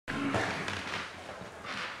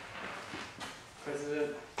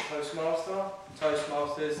Toastmaster,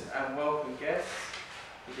 Toastmasters and welcome guests.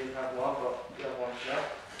 We didn't have one, but the other one's there.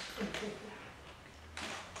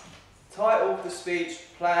 Title of the speech,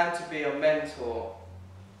 Plan to be a Mentor.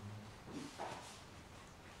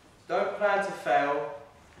 Don't plan to fail,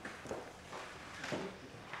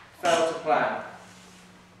 fail to plan.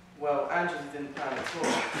 Well, Angela didn't plan at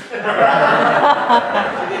all.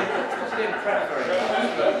 she didn't prep very much,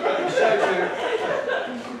 but it shows you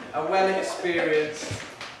a well-experienced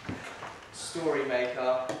story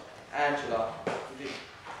maker, Angela. You did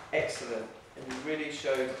excellent, and you really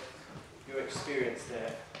showed your experience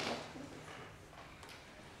there.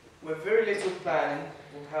 With very little planning,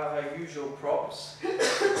 we'll have her usual props.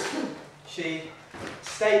 She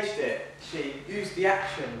staged it, she used the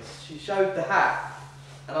actions, she showed the hat,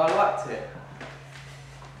 and I liked it.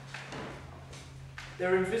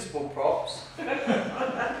 They're invisible props, but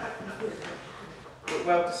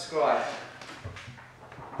well described.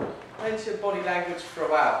 Plenty of body language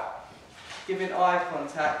throughout, giving eye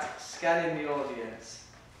contact, scanning the audience.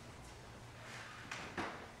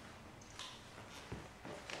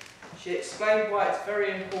 She explained why it's very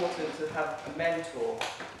important to have a mentor,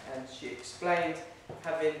 and she explained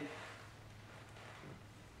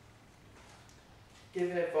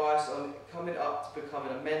giving advice on coming up to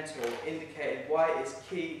becoming a mentor, indicated why it's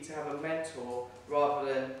key to have a mentor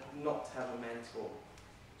rather than not to have a mentor.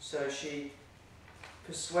 So she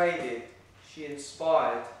persuaded, she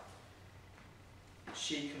inspired,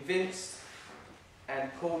 she convinced and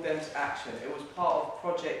called them to action. It was part of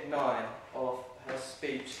Project 9 of her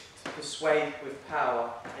speech, to persuade with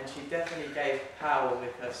power, and she definitely gave power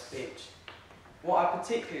with her speech. What I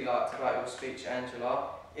particularly liked about your speech, Angela,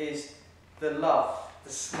 is the love, the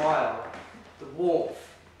smile, the warmth.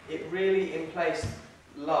 It really emplaced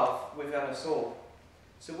love within us all.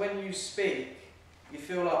 So when you speak, you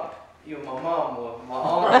feel like you're my mum or my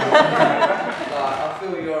aunt. Like, I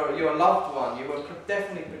feel you're a loved one. You were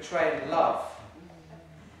definitely portraying love.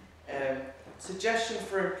 Suggestion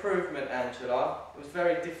for improvement, Angela. It was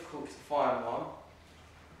very difficult to find one.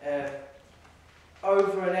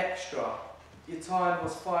 Over an extra. Your time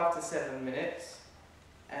was 5 to 7 minutes.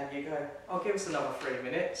 And you go, oh, give us another 3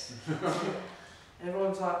 minutes. And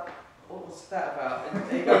everyone's like, what was that about?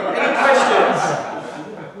 And you go, any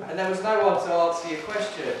questions? And there was no one to answer your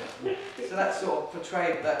question. So that sort of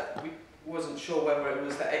portrayed that we wasn't sure whether it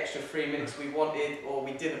was the extra 3 minutes we wanted or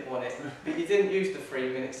we didn't want it. But you didn't use the 3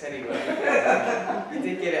 minutes anyway. You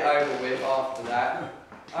did get it over with after that.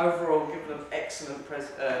 Overall, given an excellent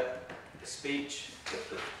speech.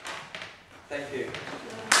 Thank you.